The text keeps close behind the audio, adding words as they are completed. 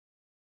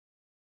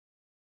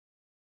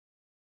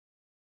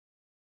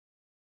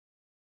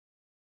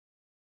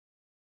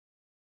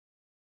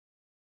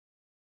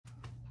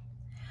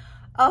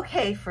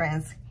Okay,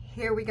 friends,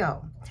 here we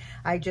go.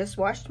 I just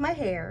washed my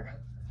hair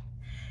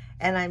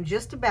and I'm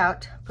just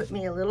about to put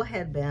me a little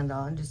headband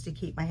on just to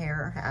keep my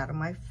hair out of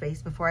my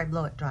face before I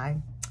blow it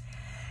dry.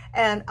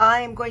 And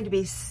I am going to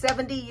be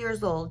 70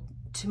 years old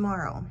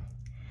tomorrow.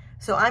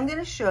 So I'm going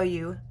to show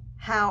you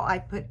how I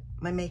put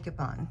my makeup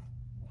on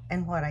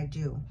and what I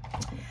do.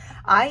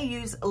 I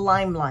use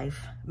Limelife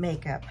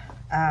makeup.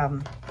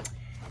 I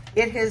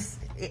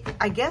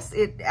guess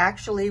it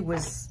actually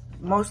was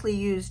mostly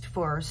used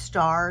for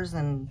stars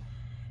and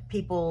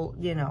people,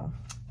 you know,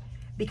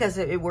 because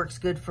it works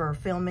good for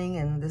filming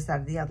and this,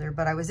 that, and the other.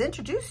 But I was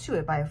introduced to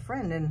it by a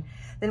friend, and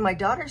then my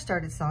daughter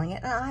started selling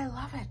it, and I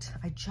love it.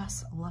 I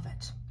just love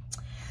it.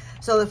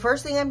 So the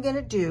first thing I'm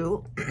gonna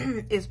do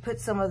is put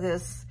some of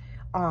this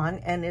on,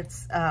 and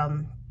it's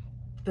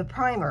the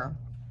primer.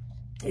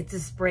 It's a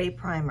spray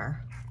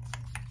primer.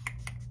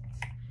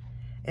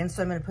 And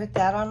so I'm gonna put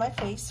that on my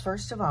face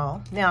first of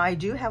all. Now I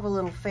do have a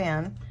little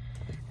fan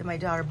that my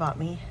daughter bought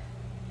me,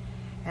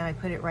 and I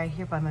put it right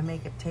here by my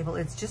makeup table.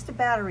 It's just a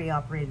battery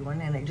operated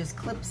one, and it just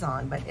clips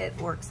on, but it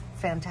works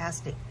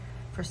fantastic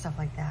for stuff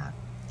like that.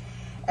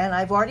 And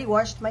I've already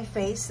washed my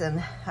face,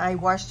 and I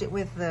washed it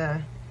with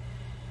the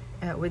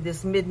with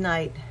this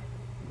midnight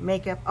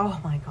makeup. Oh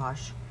my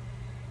gosh,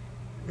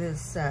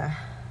 this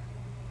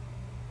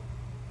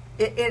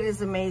it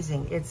is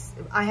amazing.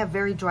 I have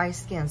very dry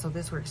skin, so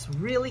this works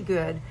really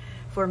good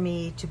for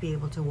me to be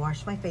able to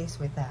wash my face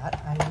with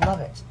that. I love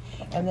it.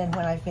 And then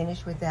when I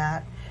finish with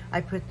that,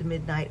 I put the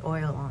midnight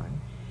oil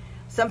on.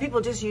 Some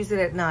people just use it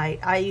at night.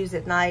 I use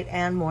it night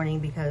and morning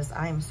because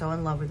I am so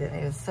in love with it.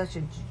 It is such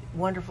a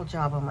wonderful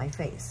job on my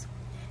face.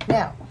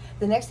 Now,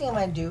 the next thing I'm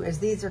going to do is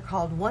these are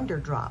called Wonder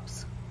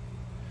Drops.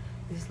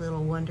 These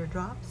little Wonder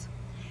Drops.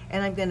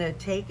 And I'm going to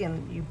take,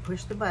 and you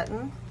push the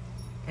button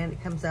and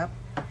it comes up.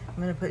 I'm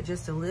going to put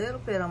just a little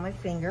bit on my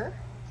finger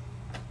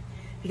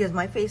because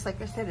my face,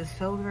 like I said, is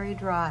so very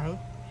dry.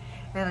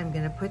 And I'm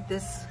going to put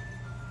this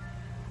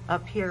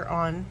up here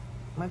on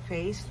my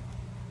face.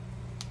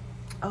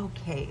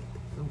 Okay,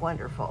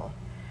 wonderful.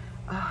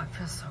 Oh, it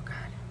feels so good.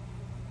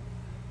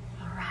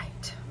 All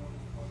right.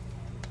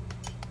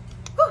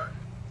 Whew.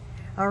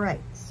 All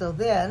right, so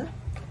then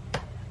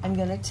I'm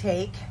going to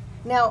take,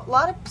 now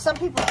some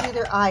people do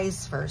their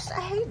eyes first. I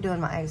hate doing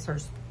my eyes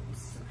first.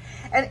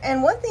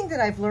 And one thing that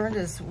I've learned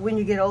is when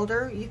you get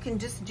older, you can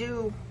just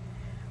do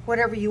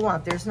whatever you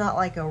want. There's not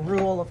like a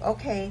rule of,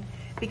 okay,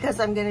 because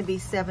I'm going to be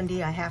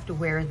 70, I have to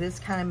wear this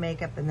kind of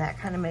makeup and that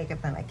kind of makeup,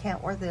 and I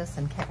can't wear this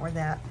and can't wear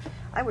that.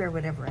 I wear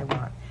whatever I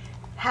want,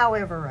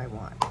 however I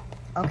want.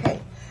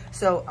 Okay,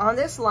 so on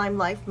this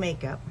Limelife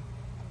makeup,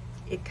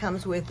 it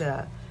comes with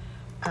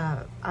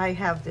I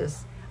have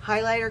this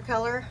highlighter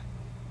color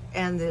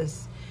and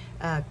this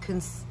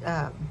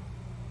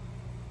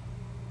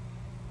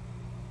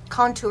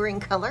contouring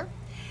color,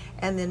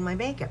 and then my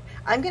makeup.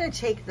 I'm going to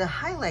take the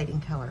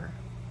highlighting color,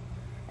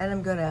 and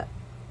I'm going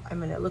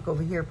to look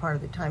over here part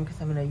of the time because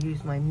I'm going to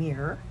use my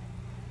mirror,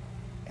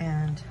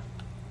 and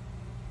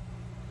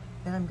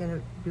then I'm going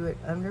to do it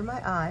under my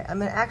eye. I'm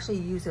going to actually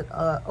use it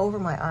over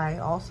my eye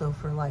also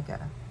for like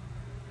a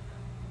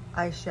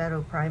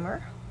eyeshadow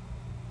primer,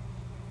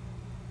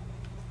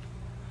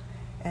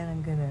 and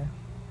I'm going to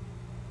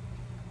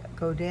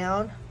go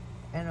down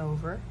and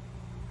over.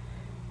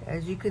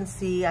 As you can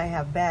see, I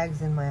have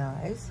bags in my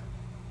eyes.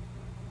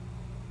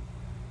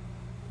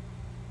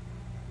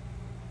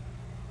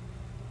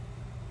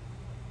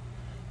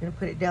 I'm going to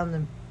put it down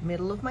the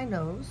middle of my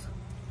nose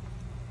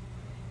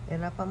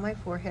and up on my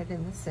forehead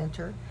in the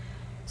center.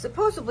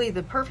 Supposedly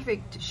the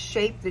perfect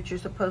shape that you're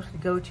supposed to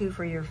go to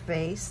for your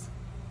face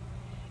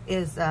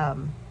is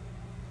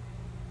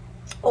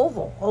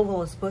oval.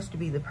 Oval is supposed to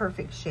be the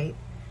perfect shape.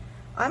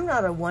 I'm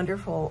not a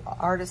wonderful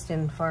artist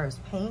in far as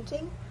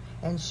painting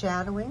and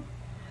shadowing,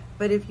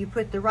 but if you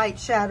put the right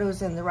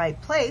shadows in the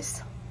right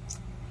place,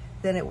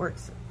 then it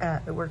works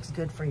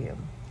good for you.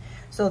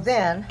 So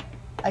then,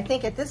 I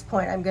think at this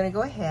point, I'm going to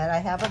go ahead. I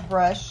have a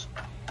brush,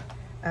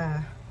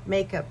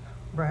 makeup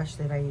brush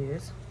that I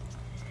use,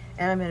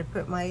 and I'm going to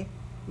put my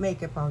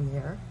makeup on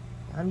there.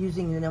 I'm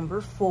using the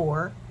number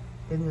 4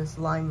 in this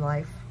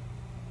Limelife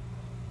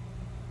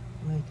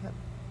makeup.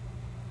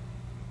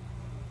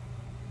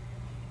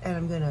 And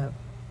I'm going to,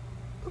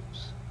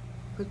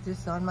 put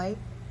this on my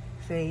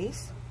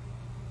face,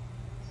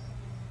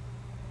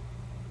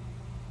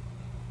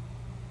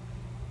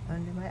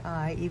 under my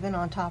eye, even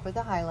on top of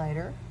the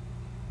highlighter.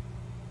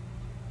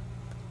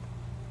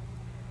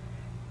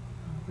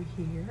 Over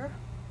here.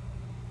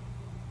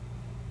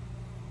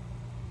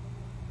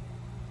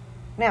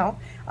 Now,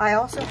 I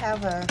also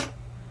have a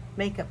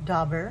makeup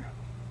dauber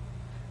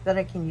that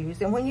I can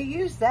use. And when you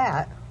use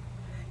that,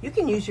 you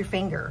can use your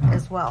finger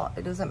as well.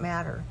 It doesn't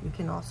matter. You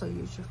can also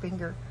use your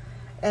finger.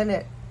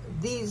 And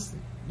these,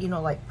 you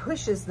know, like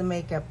pushes the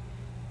makeup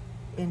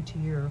into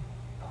your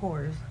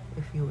pores,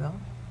 if you will.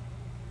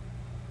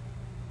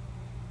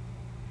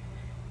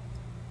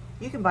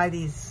 You can buy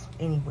these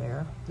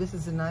anywhere. This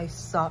is a nice,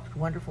 soft,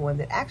 wonderful one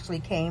that actually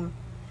came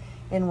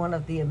in one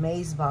of the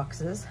Amaze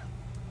boxes.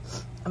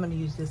 I'm going to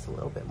use this a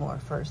little bit more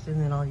first, and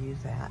then I'll use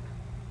that.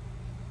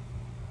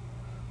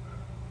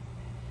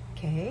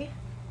 Okay.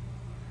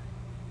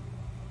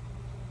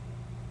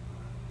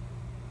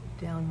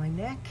 Down my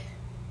neck.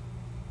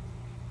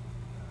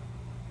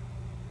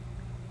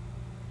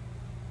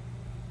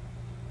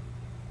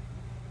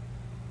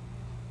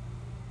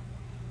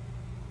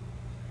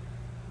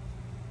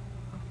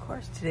 Of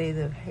course, today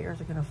the hairs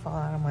are going to fall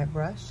out of my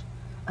brush.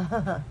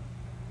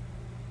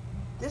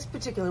 This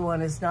particular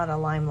one is not a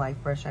Limelife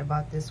brush. I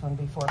bought this one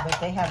before, but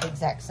they have the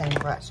exact same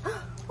brush.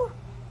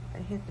 I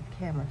hit the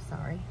camera,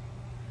 sorry.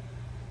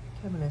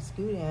 Okay, I'm going to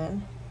scoot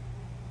in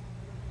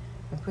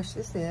and push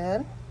this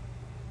in.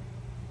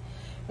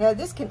 Now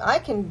I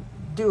can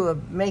do a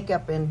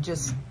makeup in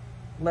just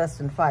less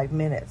than 5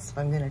 minutes if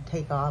I'm going to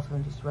take off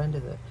and just run to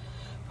the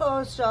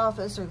post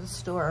office or the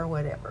store or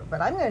whatever.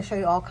 But I'm going to show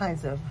you all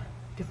kinds of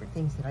different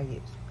things that I use.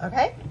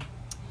 Okay?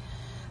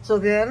 So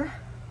then,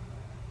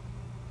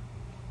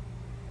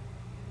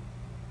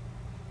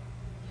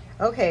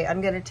 okay,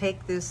 I'm going to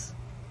take this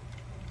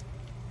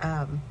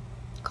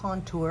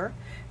contour,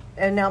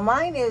 and now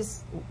mine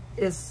is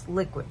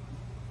liquid.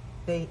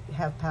 They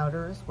have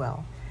powder as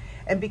well.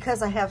 And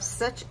because I have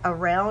such a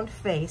round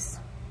face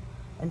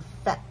and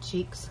fat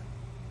cheeks,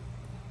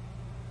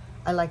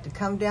 I like to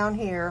come down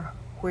here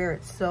where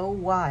it's so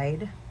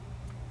wide.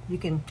 You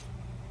can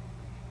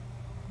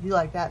do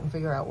like that and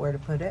figure out where to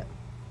put it.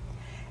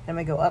 And I'm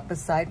going to go up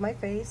beside my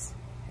face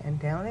and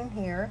down in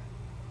here.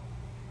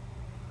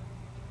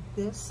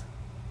 This.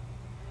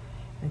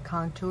 And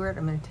contour it.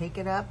 I'm going to take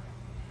it up,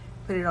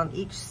 put it on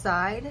each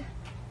side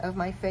of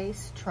my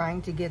face,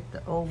 trying to get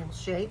the oval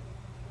shape.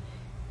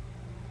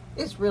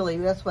 It's really,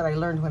 that's what I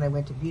learned when I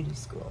went to beauty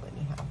school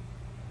anyhow,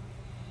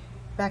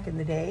 back in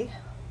the day.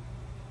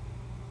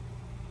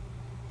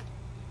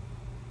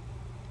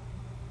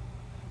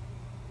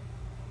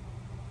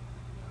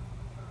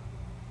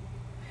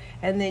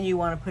 And then you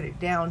want to put it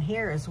down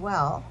here as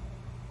well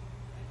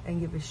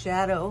and give a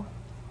shadow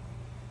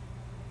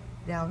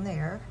down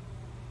there.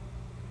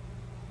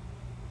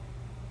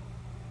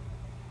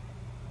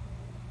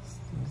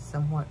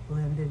 Somewhat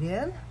blended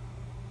in.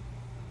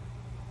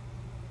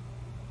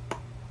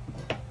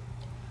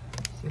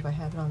 See if I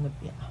have it on the,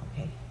 yeah,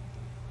 okay.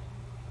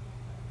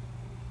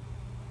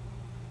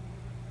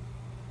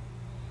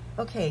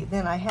 Okay,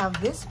 then I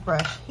have this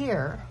brush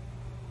here.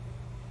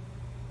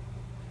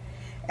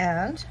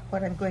 And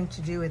what I'm going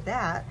to do with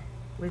that,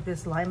 with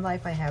this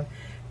Limelife, I have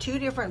 2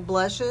 different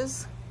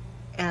blushes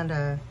and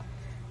a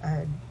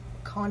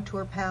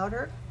contour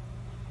powder.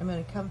 I'm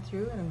going to come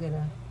through and I'm going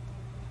to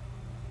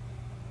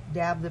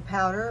dab the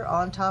powder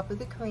on top of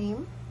the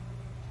cream.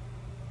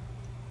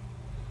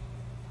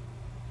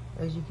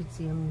 As you can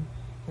see, I'm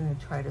going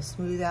to try to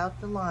smooth out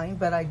the line,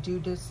 but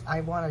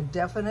I want a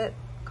definite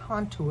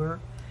contour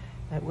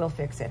that will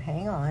fix it.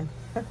 Hang on.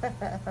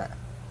 Okay.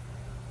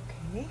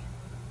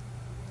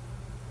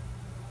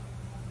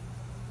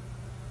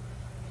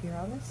 Here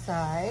on the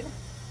side.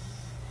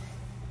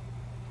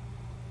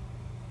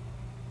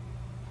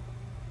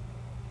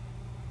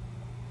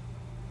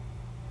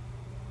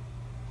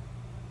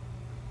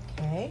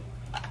 Okay.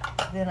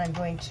 Then I'm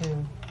going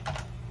to,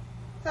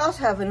 I also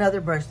have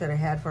another brush that I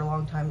had for a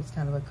long time. It's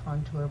kind of a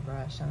contour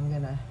brush. I'm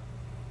going to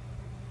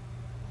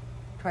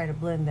try to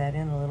blend that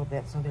in a little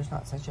bit so there's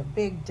not such a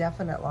big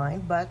definite line,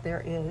 but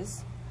there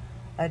is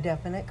a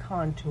definite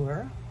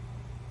contour.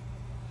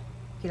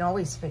 You can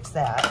always fix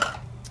that.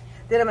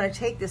 Then I'm going to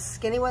take this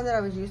skinny one that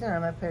I was using and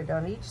I'm going to put it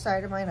down each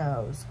side of my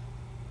nose.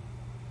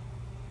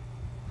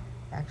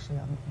 Actually,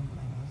 on the end of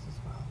my nose as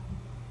well.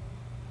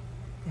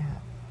 Yeah.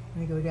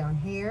 I'm going to go down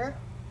here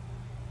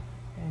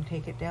and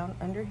take it down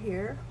under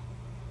here.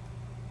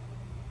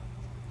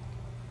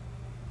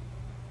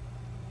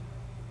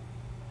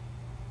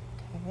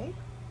 Okay.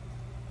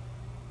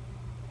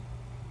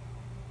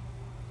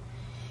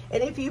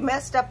 And if you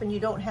messed up and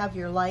you don't have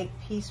your light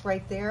piece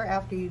right there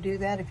after you do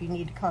that, if you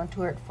need to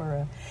contour it for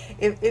a,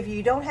 if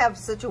you don't have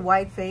such a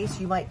wide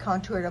face, you might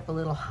contour it up a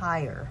little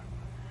higher,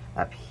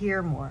 up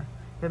here more.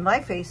 But my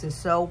face is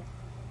so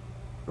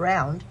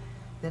round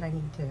that I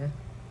need to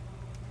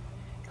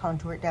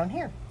contour it down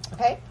here,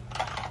 okay?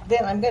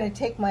 Then I'm going to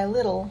take my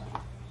little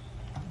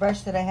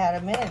brush that I had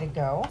a minute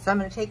ago. So I'm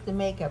going to take the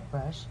makeup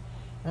brush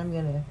and I'm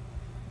going to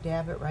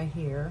dab it right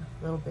here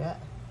a little bit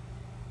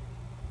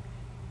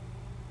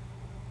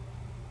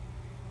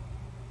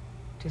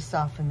to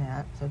soften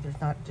that so there's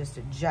not just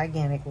a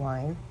gigantic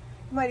line.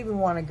 You might even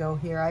want to go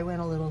here. I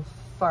went a little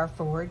far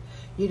forward.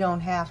 You don't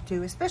have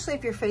to, especially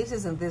if your face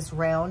isn't this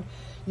round.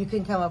 You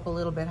can come up a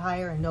little bit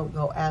higher and don't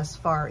go as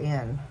far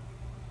in.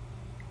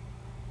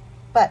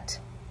 But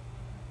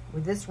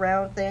with this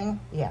round thing,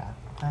 yeah,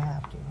 I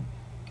have to,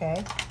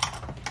 okay?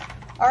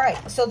 All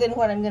right, so then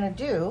what I'm gonna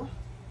do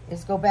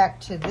is go back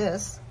to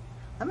this.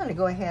 I'm gonna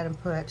go ahead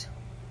and put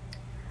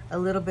a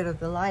little bit of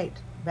the light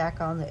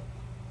back on the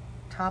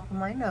top of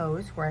my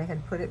nose where I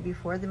had put it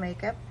before the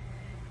makeup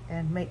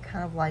and make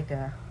kind of like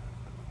a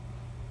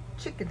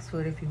chicken's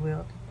foot, if you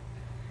will,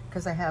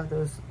 because I have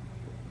those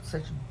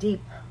such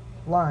deep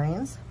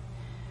lines.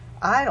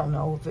 I don't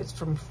know if it's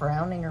from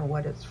frowning or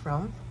what it's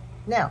from.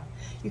 Now,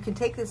 you can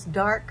take this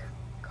dark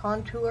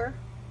contour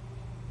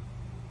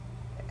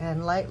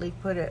and lightly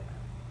put it,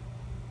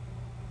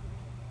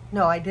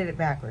 no, I did it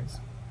backwards.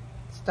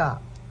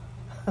 Stop.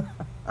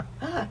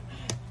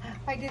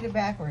 I did it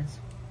backwards.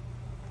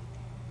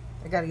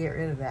 I got to get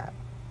rid of that.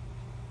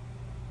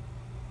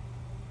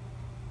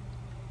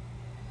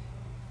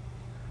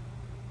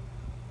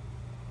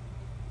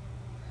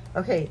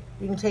 Okay,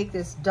 you can take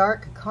this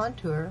dark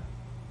contour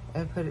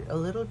and put it a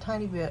little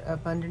tiny bit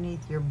up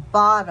underneath your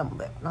bottom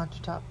lip, not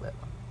your top lip.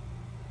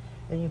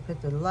 Then you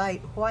put the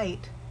light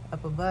white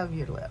up above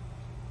your lip,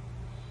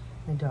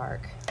 the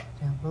dark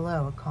down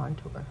below a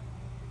contour.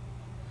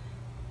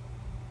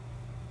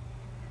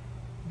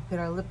 You put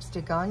our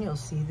lipstick on, you'll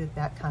see that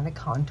that kind of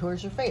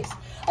contours your face.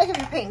 Like if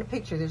you're painting a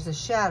picture, there's a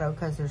shadow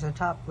because there's a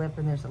top lip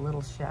and there's a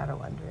little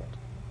shadow under it.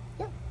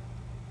 Yeah.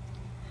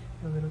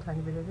 A little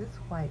tiny bit of this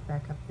white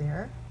back up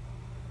there.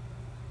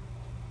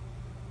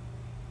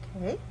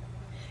 Okay.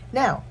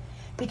 Now,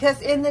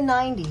 because in the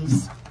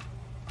 90s,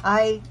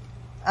 I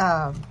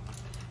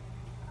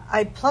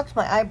plucked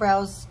my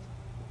eyebrows,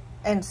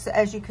 and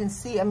as you can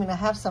see, I mean, I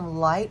have some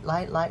light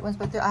ones,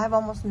 but I have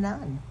almost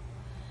none.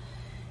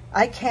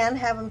 I can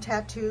have them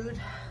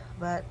tattooed,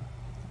 but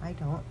I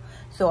don't.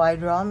 So I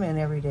draw them in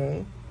every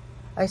day.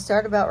 I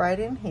start about right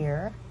in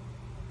here.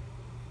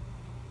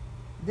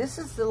 This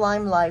is the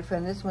Limelife,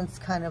 and this one's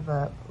kind of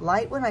a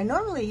light one. I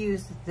normally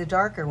use the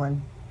darker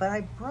one, but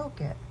I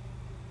broke it.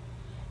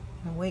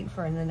 I'm waiting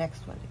for the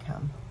next one to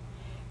come.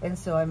 And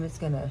so I'm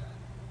gonna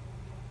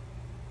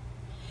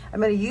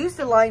use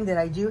the line that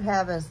I do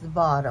have as the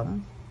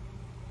bottom,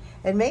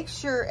 and make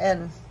sure,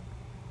 and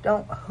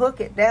don't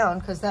hook it down,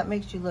 because that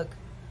makes you look,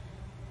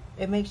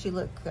 it makes you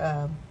look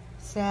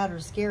sad or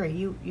scary.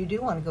 You do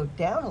want to go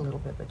down a little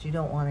bit, but you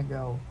don't want to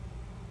go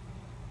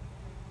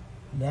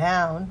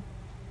down.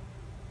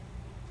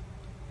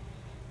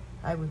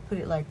 I would put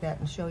it like that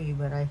and show you,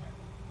 but I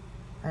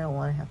don't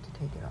want to have to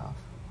take it off.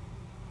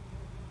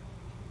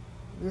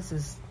 This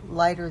is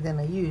lighter than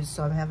I used,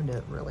 so I'm having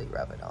to really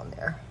rub it on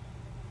there.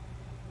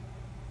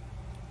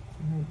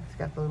 And it's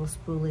got the little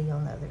spoolie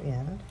on the other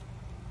end.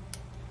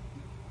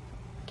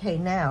 Okay,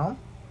 now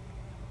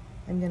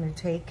I'm going to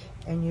take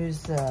and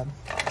use the,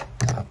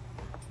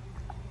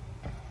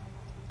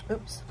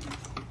 oops,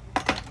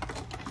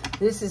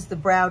 this is the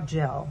brow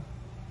gel.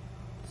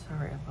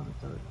 Sorry, I bumped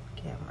the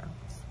camera.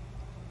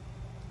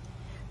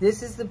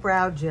 This is the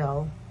brow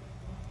gel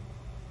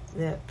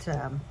that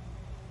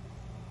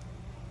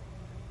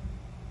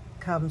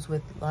comes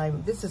with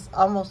lime. This is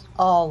almost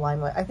all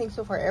Limelife. I think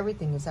so far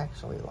everything is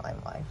actually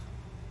Limelife.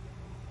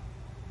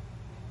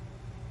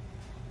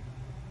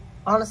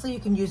 Honestly, you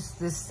can use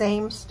the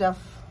same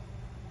stuff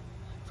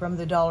from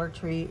the Dollar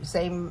Tree.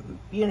 Same,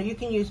 you know, you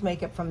can use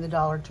makeup from the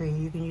Dollar Tree.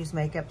 You can use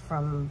makeup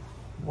from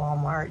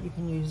Walmart. You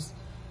can use,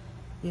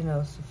 you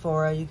know,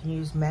 Sephora. You can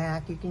use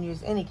MAC. You can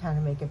use any kind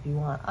of makeup you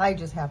want. I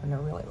just happen to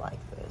really like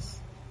this.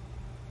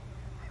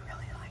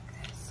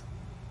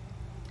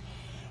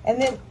 And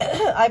then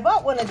I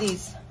bought one of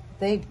these.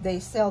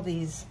 They sell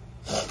these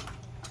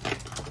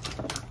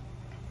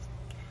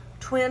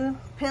twin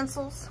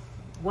pencils.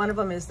 One of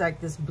them is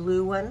like this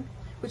blue one,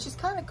 which is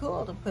kind of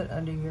cool to put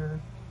under your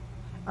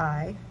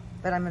eye,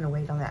 but I'm going to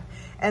wait on that.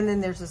 And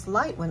then there's this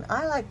light one.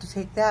 I like to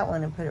take that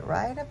one and put it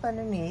right up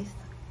underneath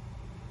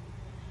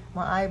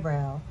my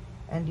eyebrow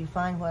and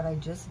define what I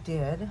just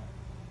did.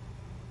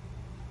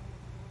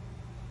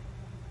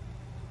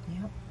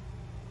 Yep.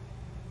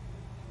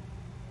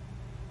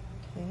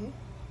 Okay.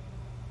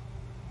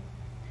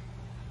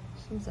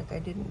 Seems like I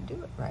didn't do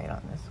it right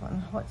on this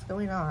one. What's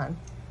going on?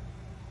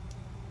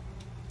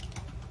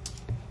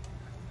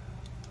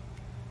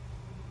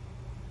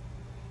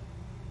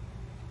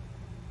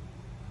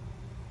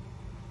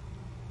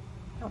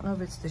 I don't know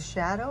if it's the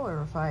shadow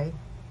or if I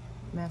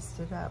messed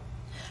it up.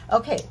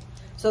 Okay,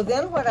 so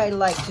then what I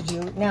like to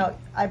do, now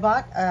I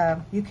bought,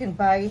 you can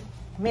buy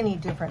many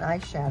different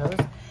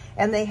eyeshadows,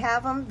 and they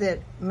have them that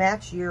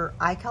match your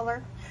eye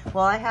color.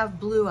 Well, I have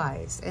blue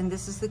eyes, and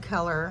this is the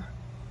color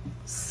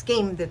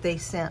scheme that they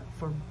sent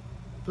for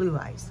blue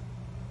eyes.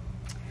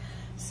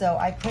 So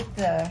I put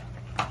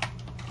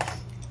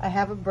I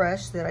have a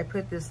brush that I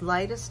put this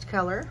lightest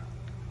color,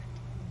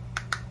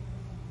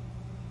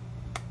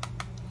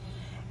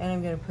 and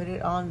I'm going to put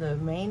it on the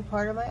main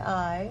part of my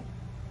eye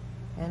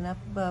and up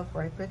above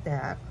where I put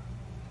that.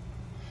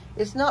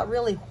 It's not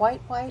really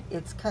white,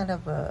 it's kind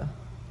of a,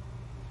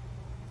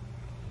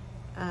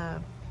 as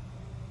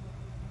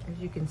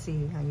you can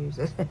see, I use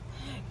it,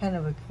 kind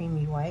of a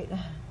creamy white.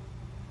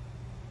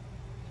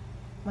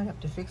 Might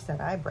have to fix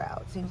that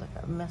eyebrow. It seems like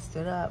I messed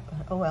it up.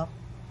 Oh well.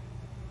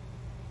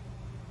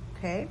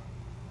 Okay.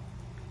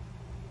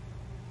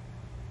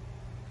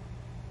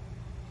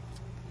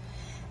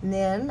 And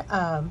then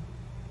I'm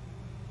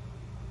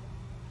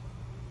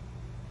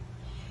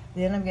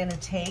going to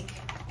take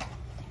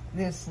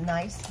this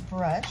nice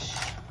brush.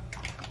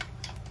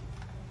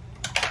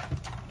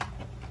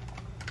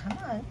 Come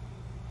on.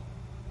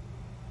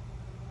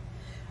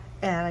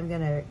 And I'm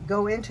going to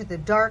go into the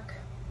dark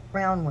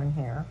brown one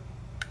here.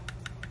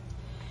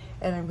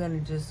 And I'm going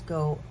to just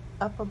go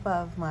up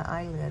above my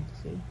eyelid,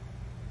 see?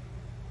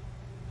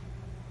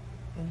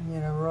 And I'm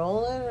going to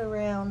roll it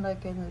around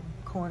like in the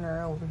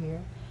corner over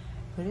here.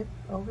 Put it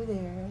over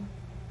there.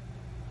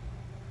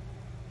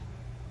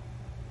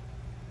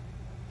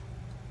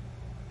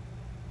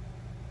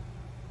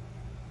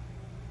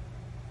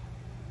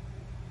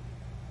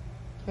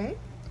 Okay,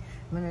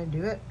 I'm going to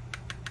do it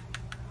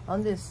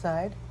on this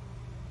side.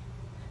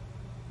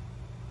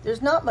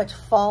 There's not much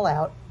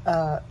fallout.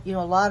 You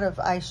know, a lot of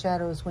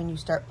eyeshadows, when you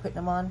start putting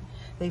them on,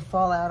 they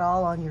fall out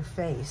all on your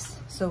face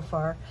so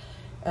far.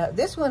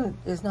 This one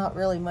is not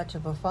really much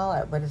of a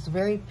fallout, but it's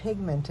very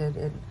pigmented,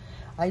 and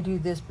I do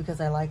this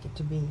because I like it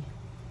to be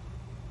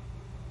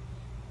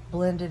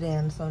blended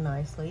in so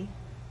nicely.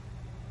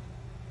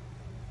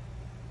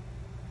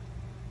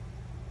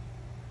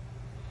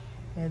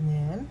 And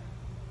then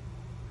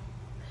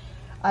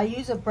I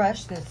use a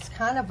brush that's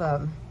kind of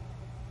a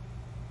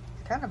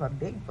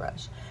big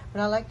brush,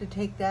 but I like to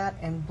take that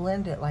and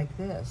blend it like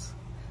this,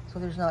 so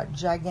there's not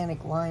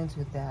gigantic lines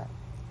with that.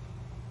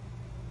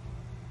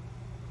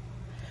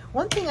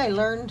 One thing I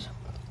learned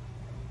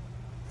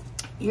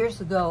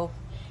years ago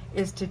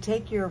is to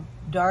take your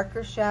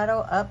darker shadow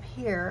up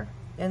here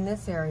in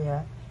this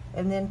area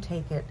and then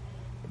take it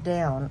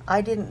down.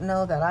 I didn't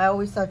know that. I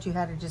always thought you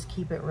had to just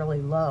keep it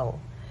really low,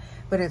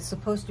 but it's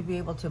supposed to be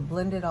able to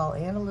blend it all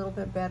in a little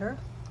bit better.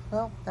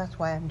 Well, that's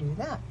why I'm doing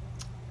that.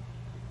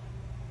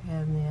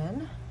 And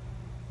then,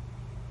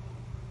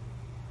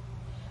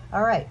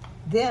 all right,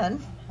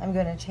 then I'm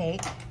going to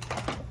take,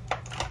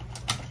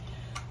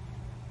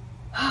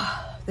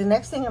 the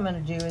next thing I'm going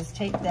to do is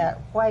take that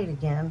white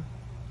again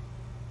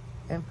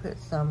and put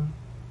some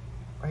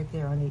right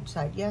there on each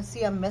side. Yeah,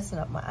 see, I'm messing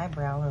up my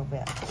eyebrow a little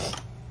bit.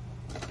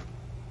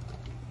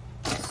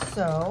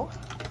 So,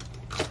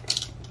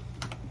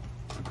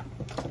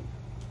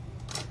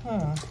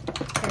 here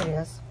it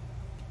is.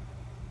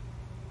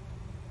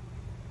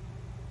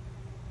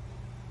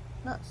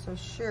 Not so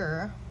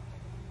sure.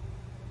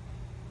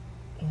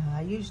 Yeah,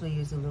 I usually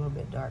use a little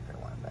bit darker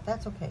one, but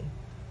that's okay.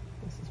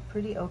 This is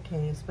pretty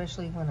okay,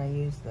 especially when I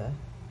use the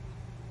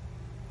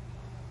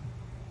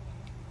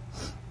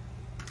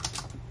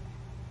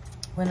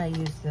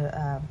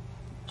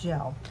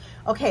gel.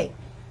 Okay,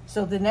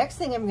 so the next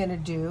thing I'm going to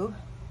do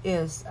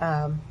is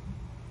I'm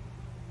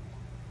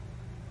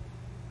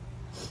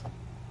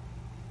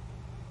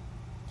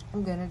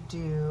going to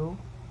do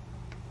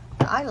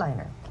an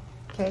eyeliner.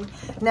 Okay,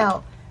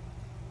 now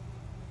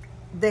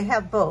they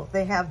have both.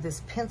 They have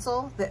this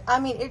pencil that, I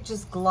mean, it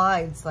just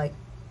glides like,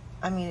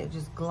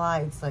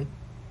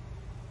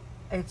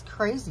 it's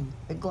crazy.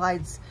 It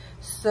glides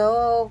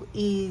so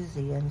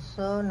easy and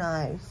so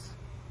nice.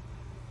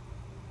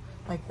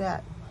 Like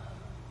that.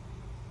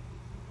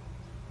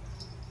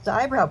 The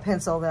eyebrow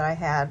pencil that I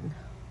had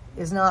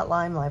is not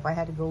Limelife. I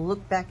had to go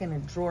look back in a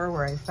drawer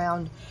where I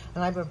found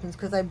an eyebrow pencil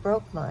because I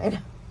broke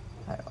mine.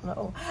 I don't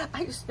know.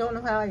 I just don't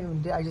know how I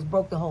even did. I just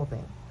broke the whole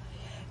thing.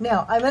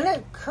 Now, I'm going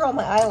to curl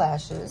my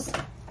eyelashes.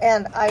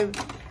 And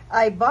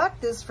I bought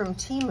this from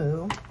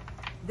Temu,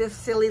 this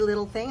silly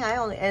little thing.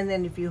 And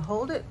then if you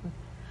hold it,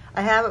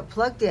 I have it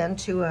plugged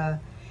into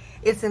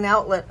it's an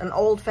outlet, an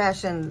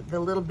old-fashioned, the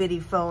little bitty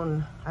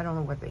phone, I don't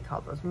know what they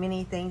call those,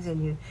 mini things,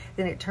 and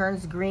then it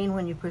turns green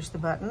when you push the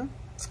button.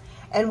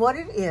 And what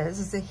it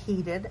is a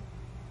heated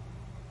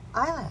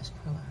eyelash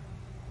curler.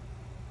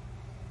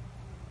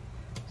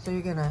 So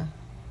you're gonna,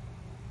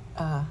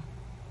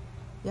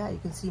 yeah, you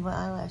can see my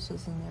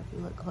eyelashes in there if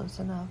you look close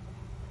enough.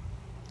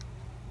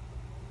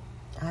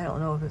 I don't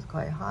know if it's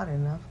quite hot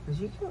enough,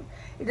 because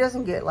it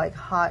doesn't get like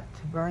hot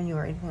to burn you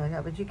or anything like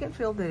that, but you can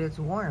feel that it's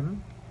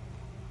warm.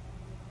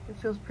 It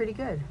feels pretty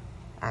good,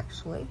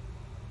 actually.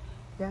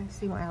 Yeah, I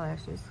see my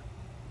eyelashes.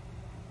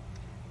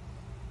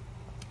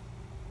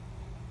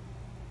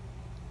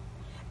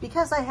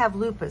 Because I have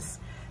lupus,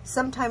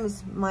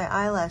 sometimes my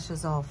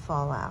eyelashes all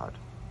fall out.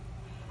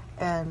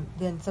 And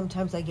then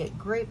sometimes I get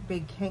great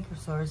big canker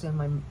sores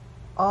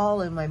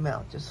all in my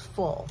mouth, just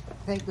full.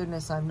 Thank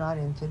goodness I'm not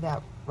into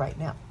that right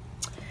now.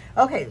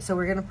 Okay, so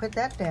we're gonna put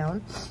that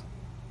down.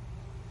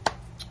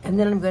 And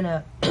then I'm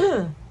gonna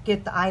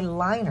get the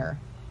eyeliner.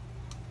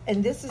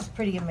 And this is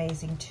pretty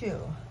amazing too.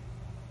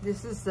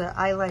 This is the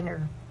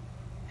eyeliner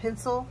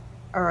pencil,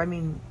 or I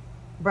mean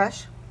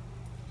brush.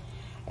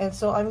 And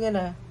so I'm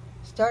gonna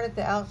start at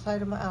the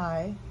outside of my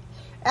eye.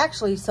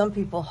 Actually, some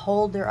people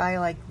hold their eye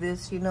like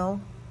this, you know,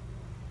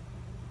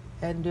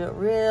 and do it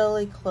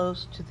really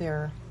close to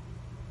their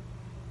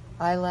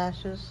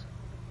eyelashes.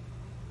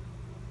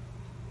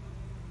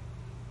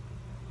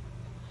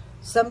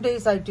 Some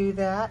days I do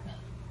that,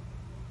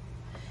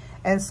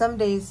 and some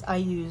days I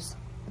use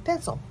a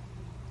pencil.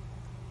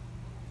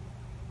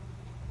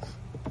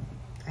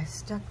 I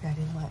stuck that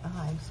in my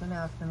eye, so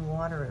now it's going to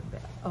water it a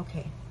bit.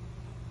 Okay.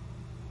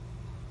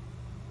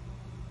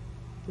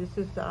 This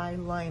is the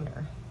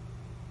eyeliner.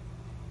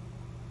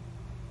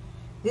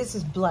 This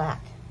is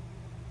black.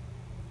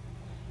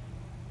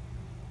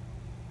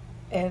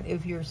 And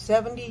if you're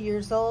 70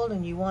 years old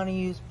and you want to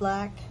use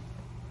black,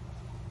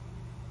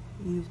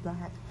 use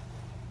black.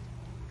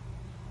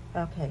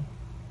 Okay.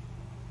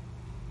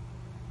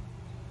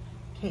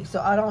 Okay, so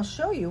I'll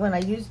show you when I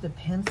use the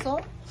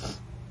pencil.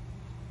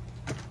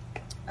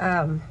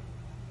 And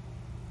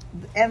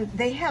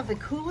they have the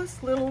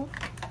coolest little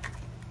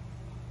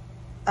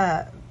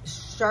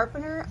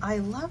sharpener. I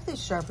love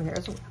this sharpener.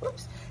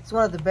 It's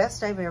one of the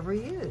best I've ever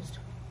used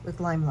with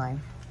Limelife.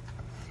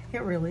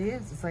 It really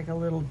is. It's like a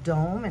little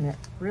dome, and it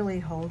really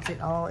holds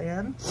it all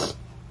in.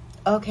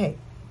 Okay,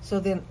 so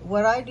then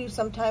what I do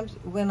sometimes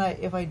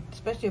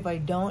especially if I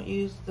don't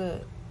use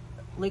the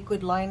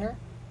liquid liner,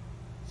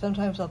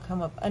 sometimes I'll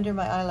come up under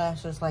my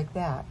eyelashes like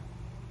that,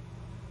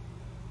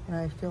 and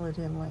I fill it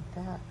in like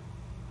that.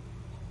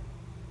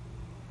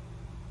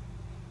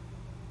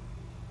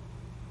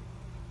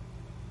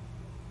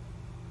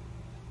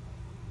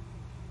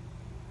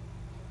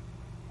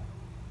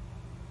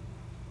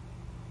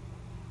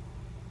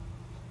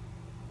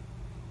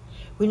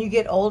 When you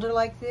get older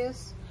like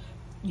this,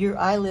 your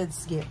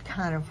eyelids get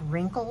kind of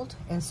wrinkled,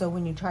 and so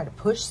when you try to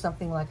push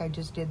something like I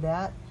just did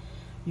that,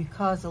 you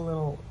cause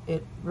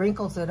it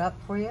wrinkles it up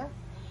for you.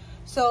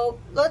 So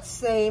let's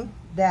say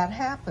that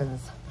happens.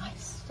 I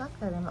stuck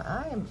that in my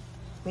eye and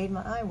made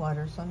my eye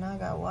water, so now I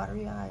got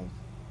watery eyes.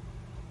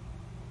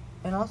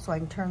 And also I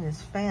can turn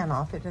this fan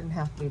off. It doesn't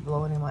have to be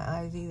blowing in my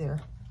eyes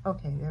either.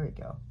 Okay, there we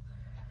go.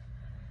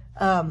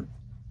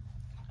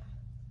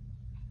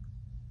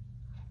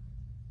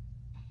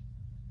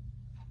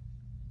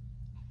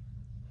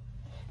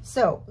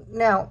 So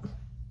now,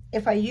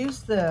 if I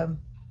use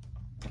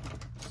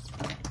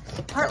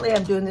partly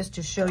I'm doing this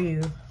to show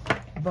you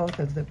both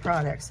of the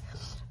products,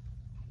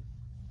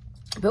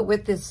 but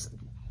with this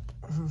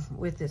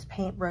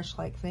paintbrush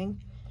like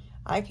thing,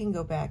 I can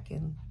go back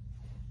and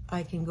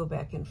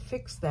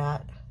fix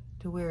that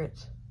to where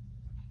it's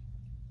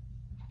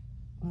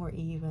more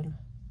even.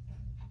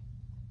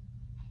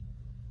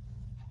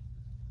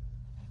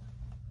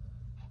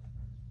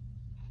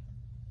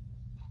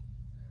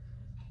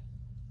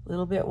 A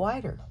little bit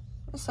wider.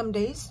 Some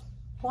days,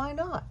 why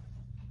not?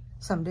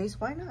 Some days,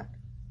 why not?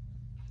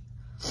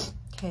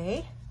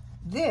 Okay,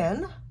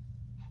 then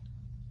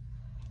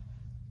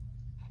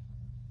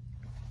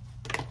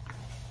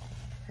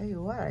tell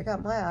you what, I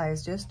got my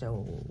eyes just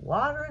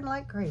watering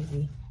like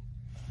crazy.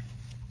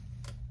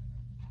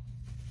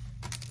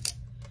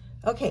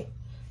 Okay,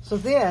 so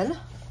then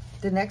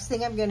the next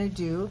thing I'm going to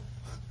do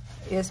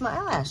is my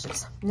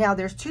eyelashes. Now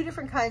there's two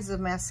different kinds of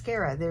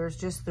mascara. There's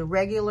just the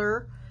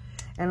regular,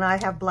 and I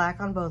have black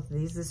on both of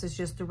these. This is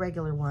just the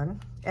regular one,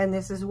 and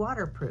this is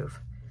waterproof.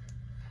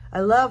 I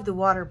love the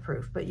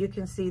waterproof, but you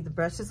can see the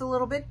brush is a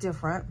little bit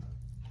different.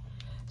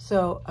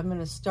 So I'm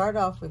going to start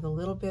off with a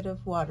little bit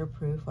of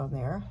waterproof on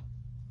there.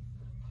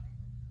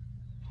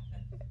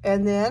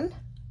 And then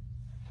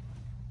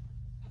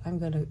I'm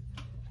going to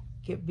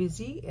get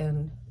busy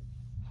and,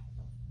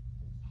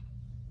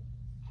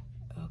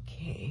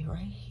 okay, right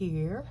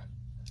here,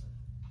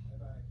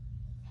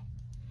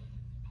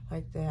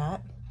 like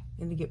that.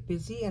 I'm going to get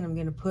busy, and I'm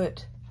going to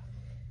put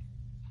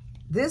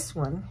this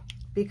one,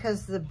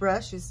 because the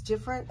brush is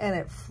different and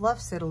it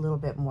fluffs it a little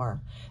bit more.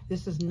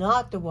 This is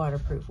not the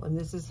waterproof one.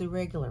 This is the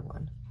regular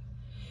one.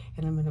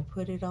 And I'm going to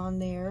put it on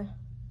there.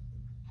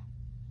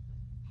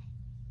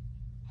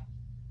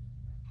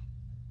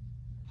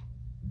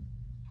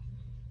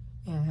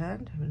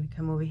 And I'm going to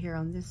come over here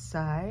on this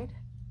side.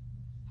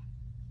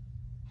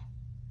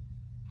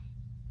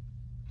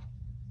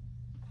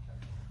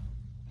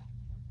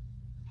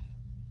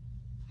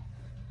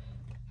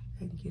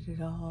 And get it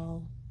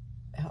all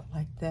out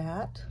like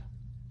that.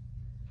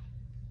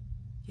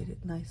 Get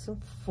it nice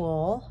and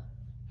full.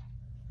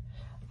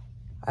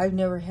 I've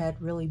never had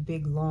really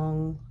big,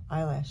 long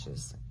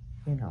eyelashes,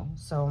 you know,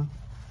 so,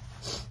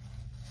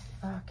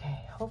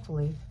 okay,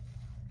 hopefully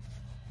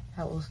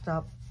that will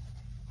stop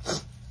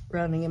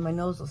running and my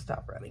nose will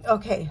stop running.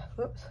 Okay,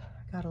 whoops,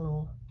 I got a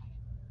little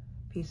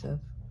piece of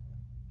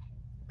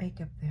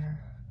makeup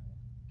there.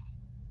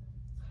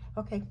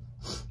 Okay.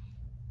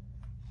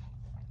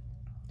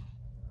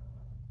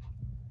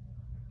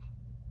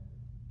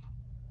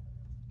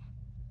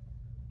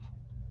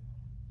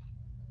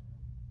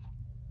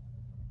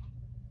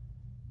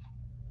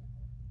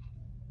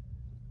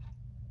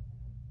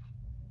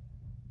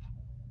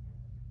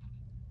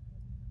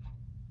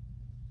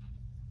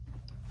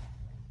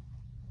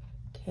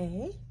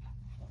 Okay.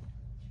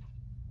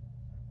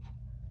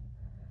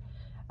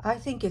 I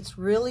think it's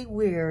really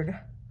weird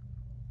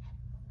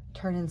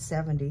turning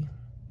 70.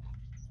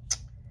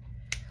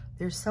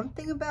 There's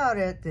something about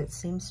it that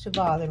seems to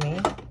bother me.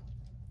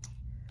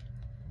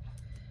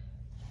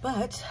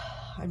 But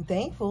I'm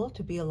thankful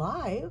to be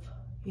alive,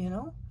 you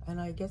know, and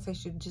I guess I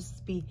should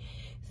just be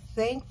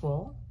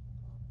thankful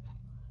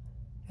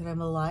that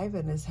I'm alive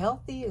and as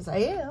healthy as I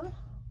am.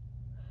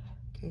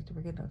 Okay, so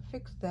we're gonna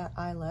fix that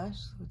eyelash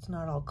so it's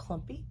not all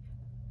clumpy.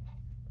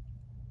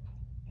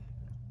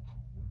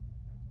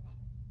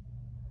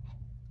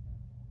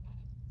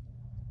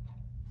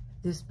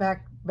 This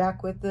back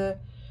with the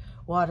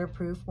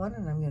waterproof one,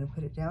 and I'm going to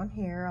put it down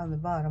here on the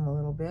bottom a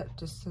little bit,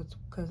 just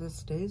because it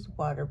stays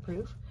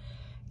waterproof.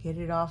 Get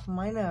it off of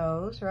my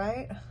nose,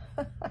 right?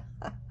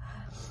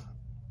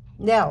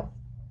 Now,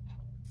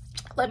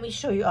 let me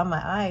show you on my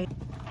eye.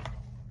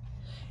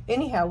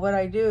 Anyhow, what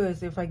I do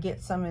is if I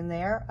get some in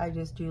there, I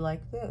just do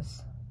like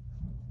this.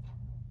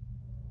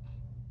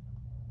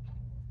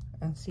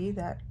 And see,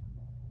 that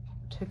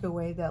took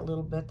away that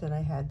little bit that I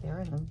had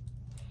there in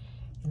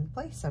the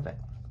place of it.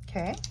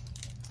 Okay,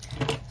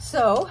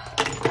 so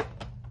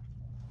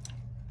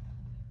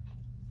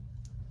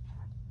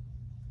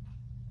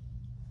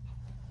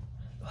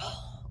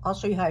I'll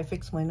show you how I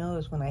fix my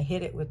nose when I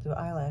hit it with the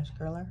eyelash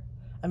curler.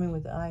 I mean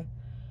with the eye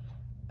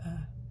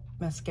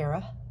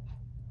mascara.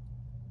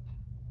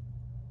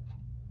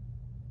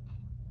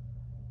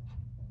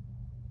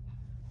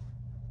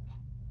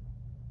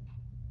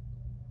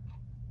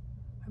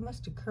 I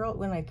must have curled,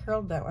 when I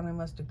curled that one, I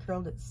must have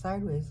curled it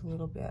sideways a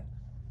little bit.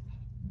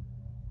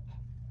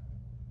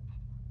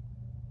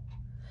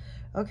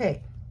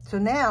 Okay, so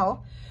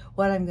now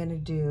what I'm going to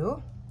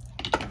do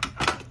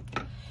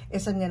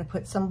is I'm going to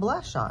put some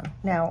blush on.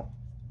 Now,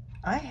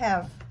 I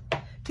have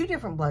two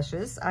different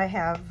blushes.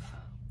 I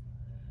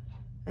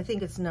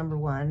think it's number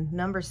 1,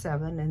 number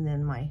 7, and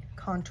then my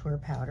contour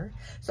powder.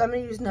 So I'm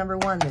going to use number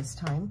 1 this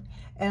time,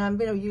 and I'm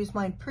going to use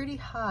mine pretty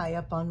high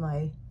up on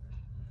my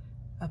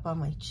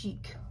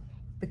cheek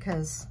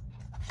because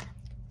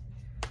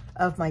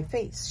of my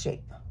face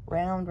shape.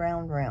 Round,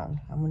 round, round.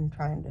 I'm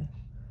trying to,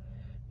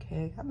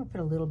 okay, I'm going to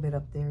put a little bit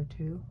up there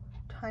too.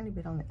 Tiny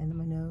bit on the end of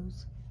my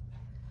nose.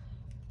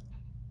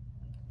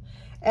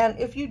 And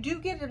if you do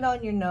get it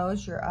on your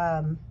nose, your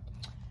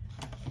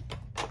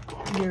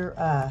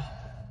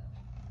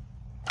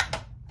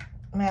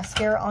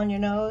mascara on your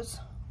nose,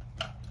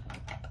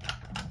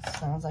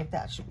 sounds like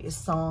that should be a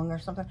song or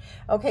something.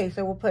 Okay,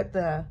 so we'll put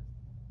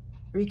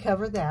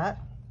recover that.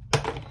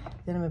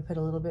 Then I'm going to put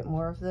a little bit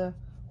more of the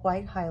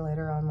white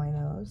highlighter on my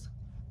nose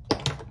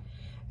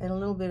and a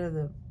little bit of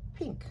the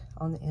pink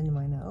on the end of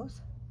my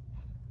nose.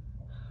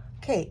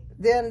 Okay,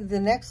 then the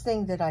next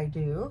thing that I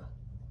do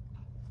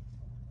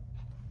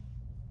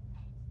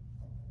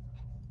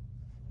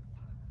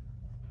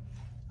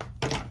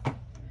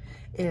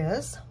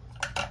is,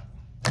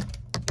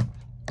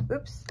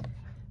 oops,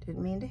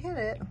 didn't mean to hit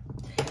it.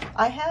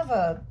 I have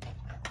a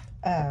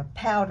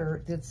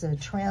powder that's a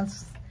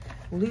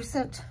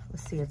translucent,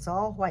 let's see, it's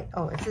all white.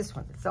 Oh, it's this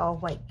one. It's all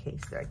white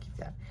case there. I keep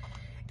that.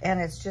 And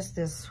it's just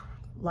this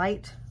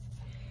light.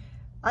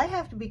 I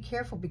have to be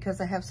careful because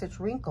I have such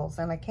wrinkles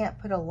and I can't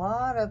put a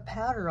lot of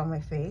powder on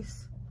my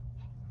face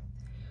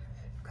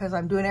because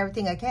I'm doing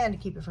everything I can to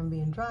keep it from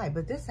being dry.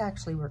 But this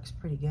actually works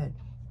pretty good.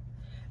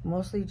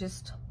 Mostly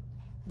just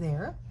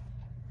there.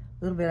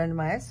 A little bit under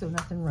my eyes so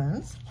nothing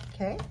runs.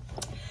 Okay.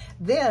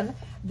 Then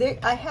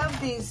I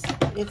have these,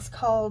 it's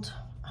called,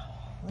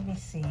 let me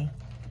see.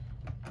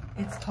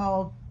 It's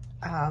called,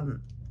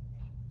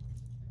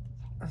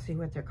 let's see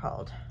what they're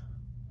called.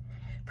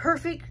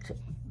 Perfect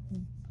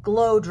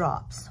Glow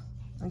Drops,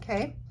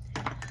 okay?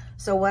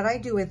 So what I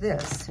do with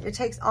this, it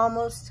takes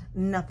almost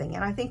nothing,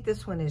 and I think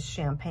this one is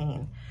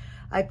champagne.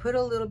 I put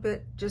a little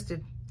bit, just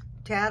a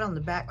tad on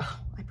the back. Oh,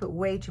 I put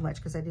way too much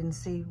because I didn't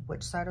see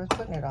which side I was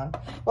putting it on.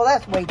 Well,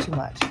 that's way too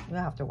much. You'll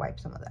have to wipe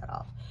some of that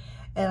off.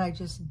 And I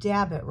just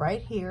dab it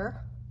right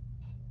here.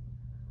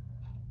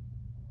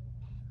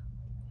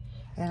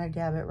 And I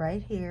dab it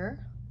right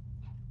here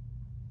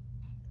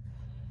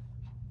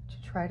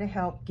to try to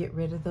help get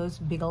rid of those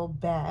big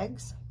old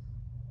bags.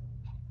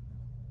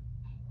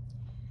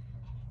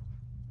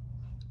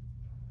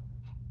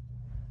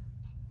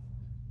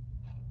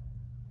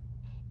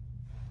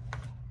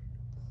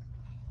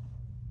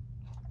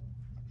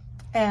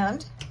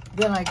 And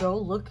then I go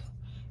look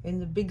in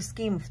the big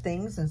scheme of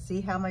things and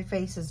see how my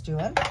face is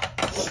doing.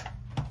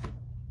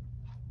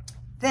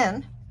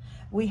 Then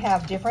we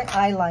have different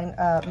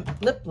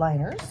lip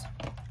liners.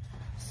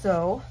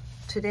 So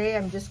today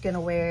I'm just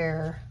gonna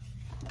wear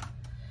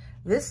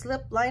this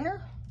lip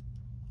liner,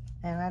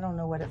 and I don't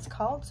know what it's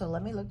called, so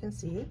let me look and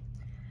see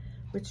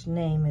which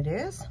name it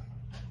is.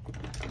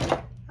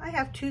 I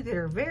have two that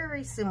are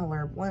very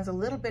similar. One's a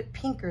little bit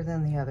pinker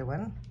than the other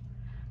one.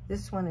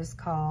 This one is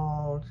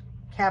called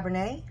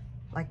Cabernet,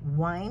 like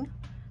wine,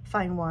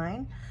 fine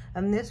wine.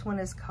 And this one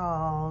is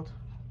called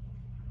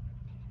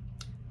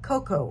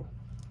Cocoa.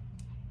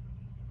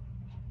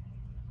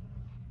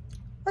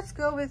 Let's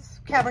go with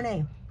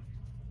Cabernet.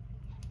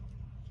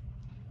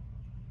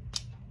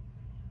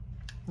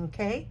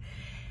 Okay.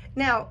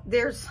 Now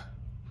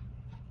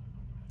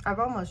I've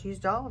almost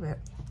used all of it.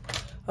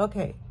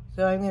 Okay,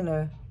 so I'm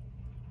gonna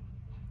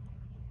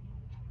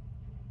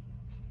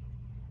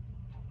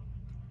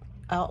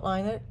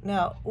outline it.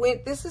 Now,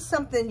 this is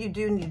something you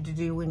do need to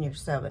do when you're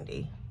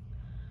 70,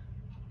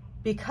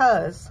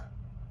 because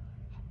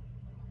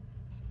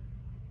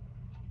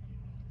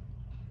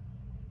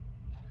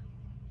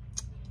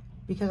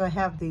I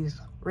have these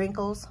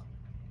wrinkles.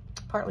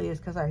 Partly is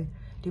because I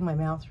do my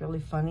mouth really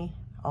funny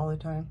all the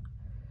time.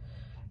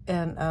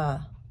 And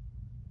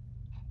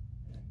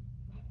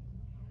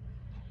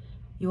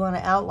You want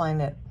to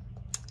outline it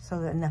so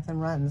that nothing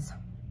runs.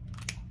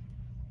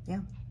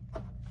 Yeah.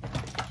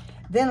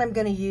 Then I'm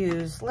going to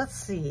use, let's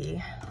see,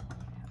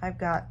 I've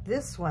got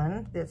this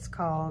one that's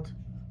called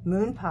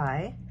Moon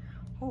Pie.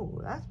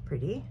 Oh, that's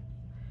pretty.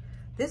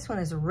 This one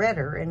is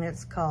redder and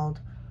it's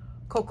called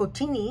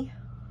Cocotini.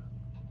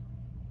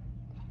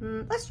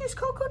 Let's use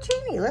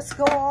Cocotini. Let's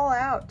go all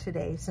out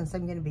today since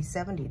I'm going to be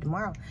 70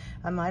 tomorrow.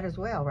 I might as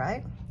well,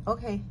 right?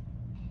 Okay.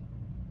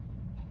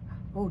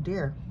 Oh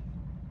dear.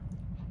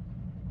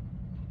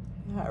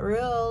 That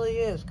really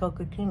is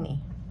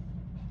Cocotini.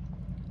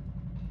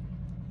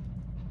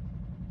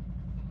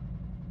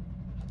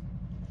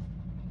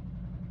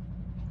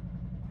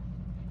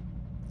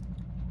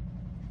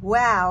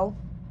 Wow.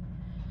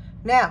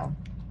 Now,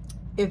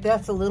 if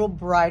that's a little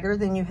brighter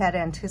than you had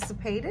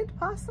anticipated,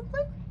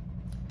 possibly,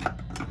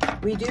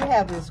 we do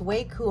have this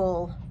way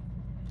cool,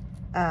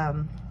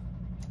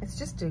 it's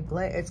just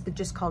it's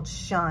just called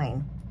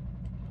Shine.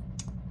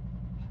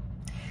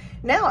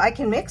 Now I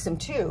can mix them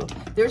too.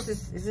 There's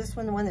this, is this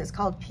one the one that's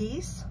called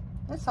Peace?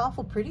 That's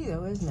awful pretty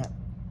though, isn't it?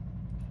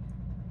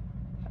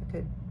 I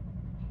could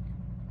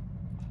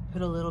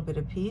put a little bit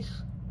of Peace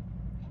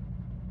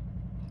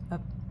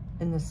up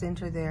in the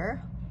center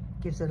there.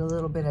 Gives it a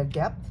little bit of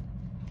depth.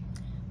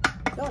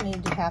 Don't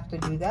need to have to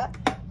do that.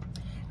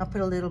 I'll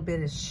put a little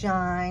bit of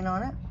Shine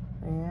on it.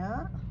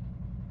 Yeah.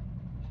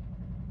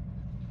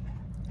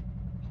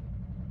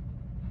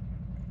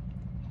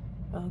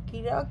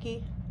 Okie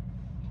dokie.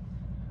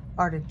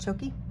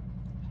 Artichoke.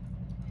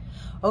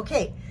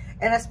 Okay,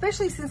 and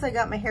especially since I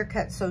got my hair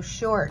cut so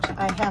short,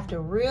 I have to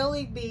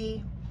really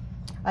be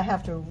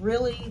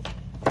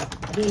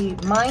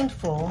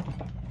mindful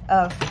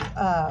of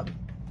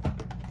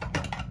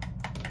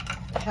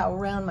how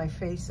round my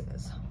face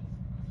is.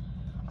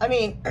 I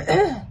mean,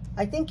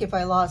 I think if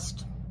I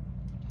lost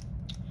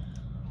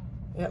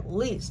at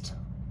least,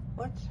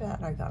 what's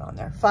that I got on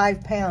there?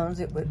 5 pounds,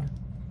 it would,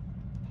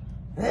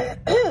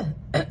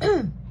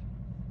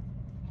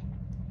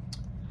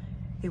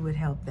 it would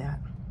help that.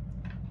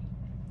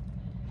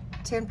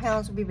 10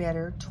 pounds would be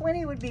better.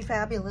 20 would be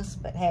fabulous,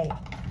 but hey,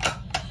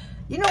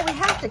 you know, we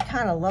have to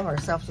kind of love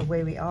ourselves the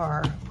way we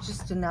are,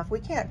 just enough. We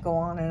can't go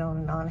on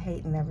and on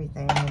hating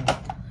everything and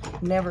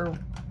never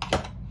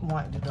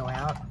wanting to go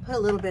out. Put a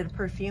little bit of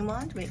perfume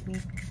on to make me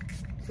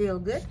feel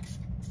good.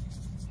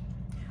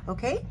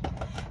 Okay,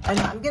 and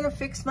I'm gonna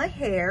fix my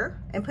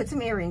hair and put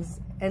some earrings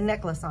and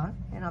necklace on,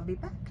 and I'll be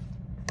back.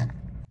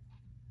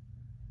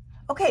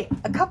 Okay,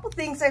 a couple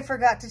things I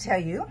forgot to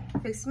tell you.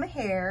 Fix my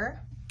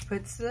hair,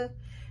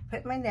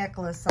 put my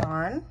necklace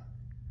on,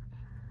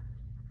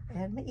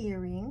 add my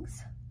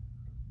earrings.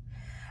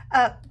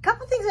 A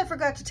couple things I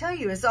forgot to tell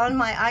you is on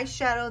my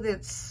eyeshadow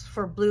that's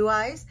for blue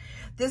eyes,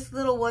 this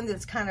little one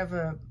that's kind of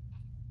a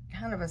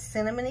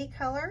cinnamony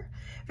color.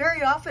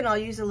 Very often I'll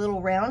use a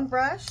little round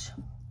brush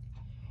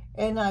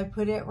and I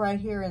put it right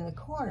here in the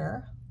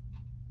corner.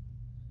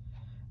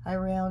 I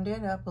round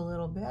it up a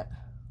little bit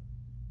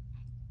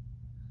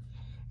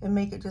and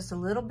make it just a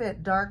little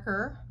bit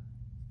darker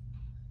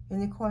in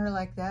the corner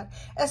like that,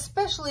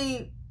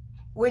 especially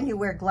when you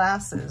wear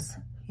glasses,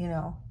 you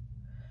know,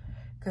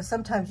 because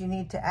sometimes you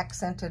need to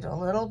accent it a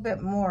little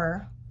bit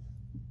more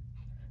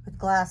with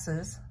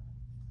glasses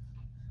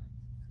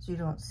so you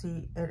don't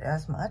see it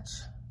as much.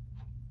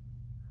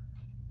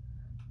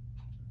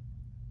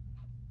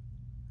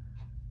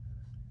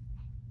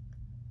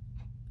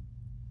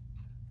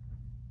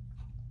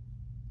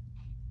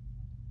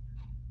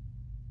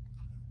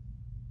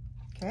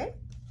 Okay,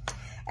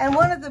 and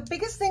one of the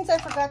biggest things I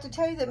forgot to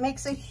tell you that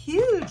makes a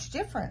huge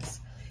difference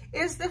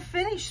is the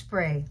finish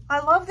spray. I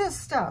love this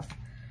stuff.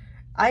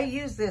 I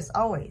use this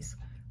always,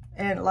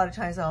 and a lot of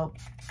times I'll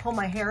pull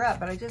my hair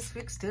up, but I just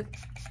fixed it,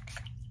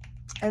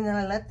 and then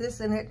I let this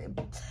in it.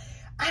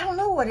 I don't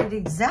know what it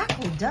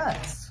exactly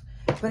does,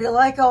 but it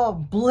like all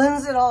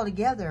blends it all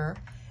together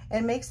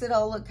and makes it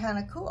all look kind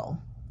of cool.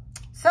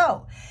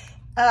 So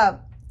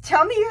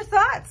tell me your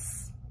thoughts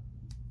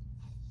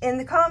in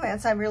the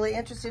comments. I'm really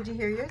interested to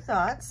hear your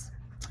thoughts.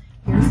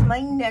 Here's my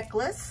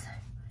necklace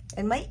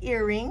and my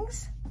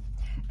earrings.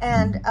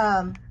 And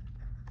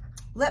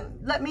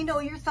let me know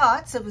your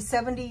thoughts of a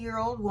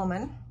 70-year-old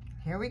woman.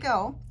 Here we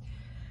go.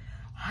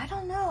 I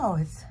don't know,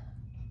 it's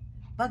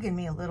bugging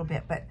me a little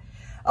bit, but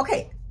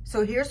okay,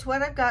 so here's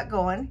what I've got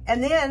going.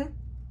 And then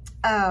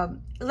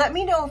let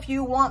me know if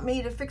you want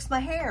me to fix my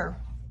hair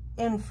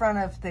in front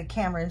of the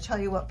camera and tell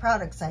you what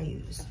products I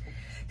use.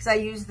 Because I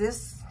use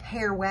this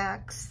hair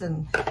wax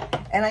and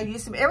I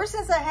use them ever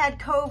since I had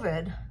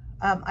COVID.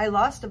 I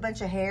lost a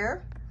bunch of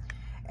hair,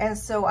 and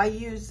so I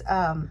use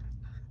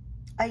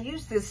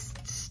this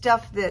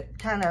stuff that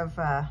kind of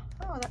oh,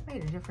 that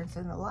made a difference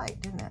in the light,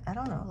 didn't it? I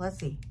don't know, let's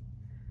see.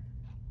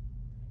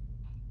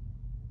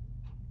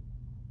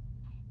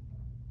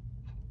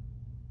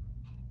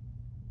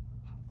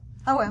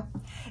 Oh well,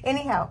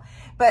 anyhow,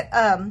 but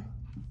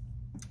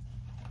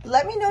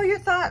let me know your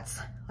thoughts.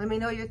 Let me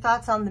know your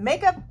thoughts on the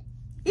makeup.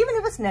 Even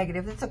if it's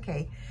negative, it's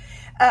okay.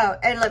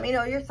 And let me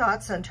know your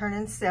thoughts on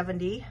turning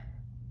 70.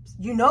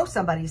 You know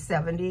somebody's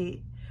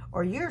 70,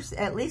 or you're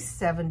at least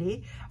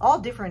 70, all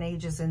different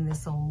ages in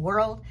this whole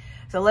world.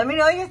 So let me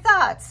know your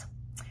thoughts.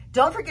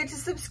 Don't forget to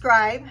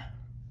subscribe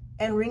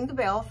and ring the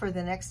bell for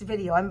the next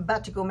video. I'm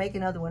about to go make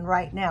another one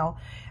right now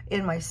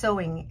in my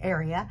sewing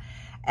area.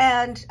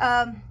 And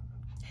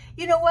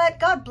you know what?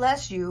 God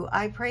bless you.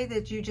 I pray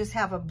that you just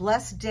have a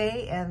blessed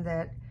day, and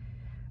that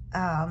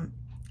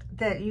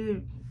that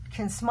you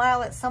can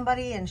smile at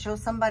somebody and show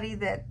somebody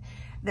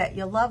that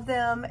you love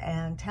them,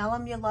 and tell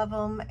them you love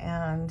them,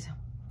 and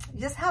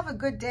just have a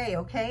good day,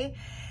 okay?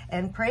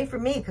 And pray for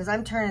me, because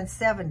I'm turning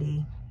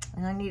 70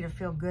 and I need to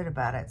feel good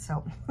about it.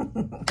 So,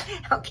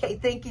 okay,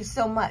 thank you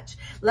so much.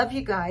 Love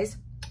you guys.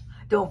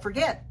 Don't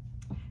forget,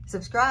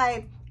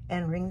 subscribe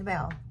and ring the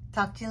bell.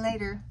 Talk to you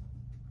later.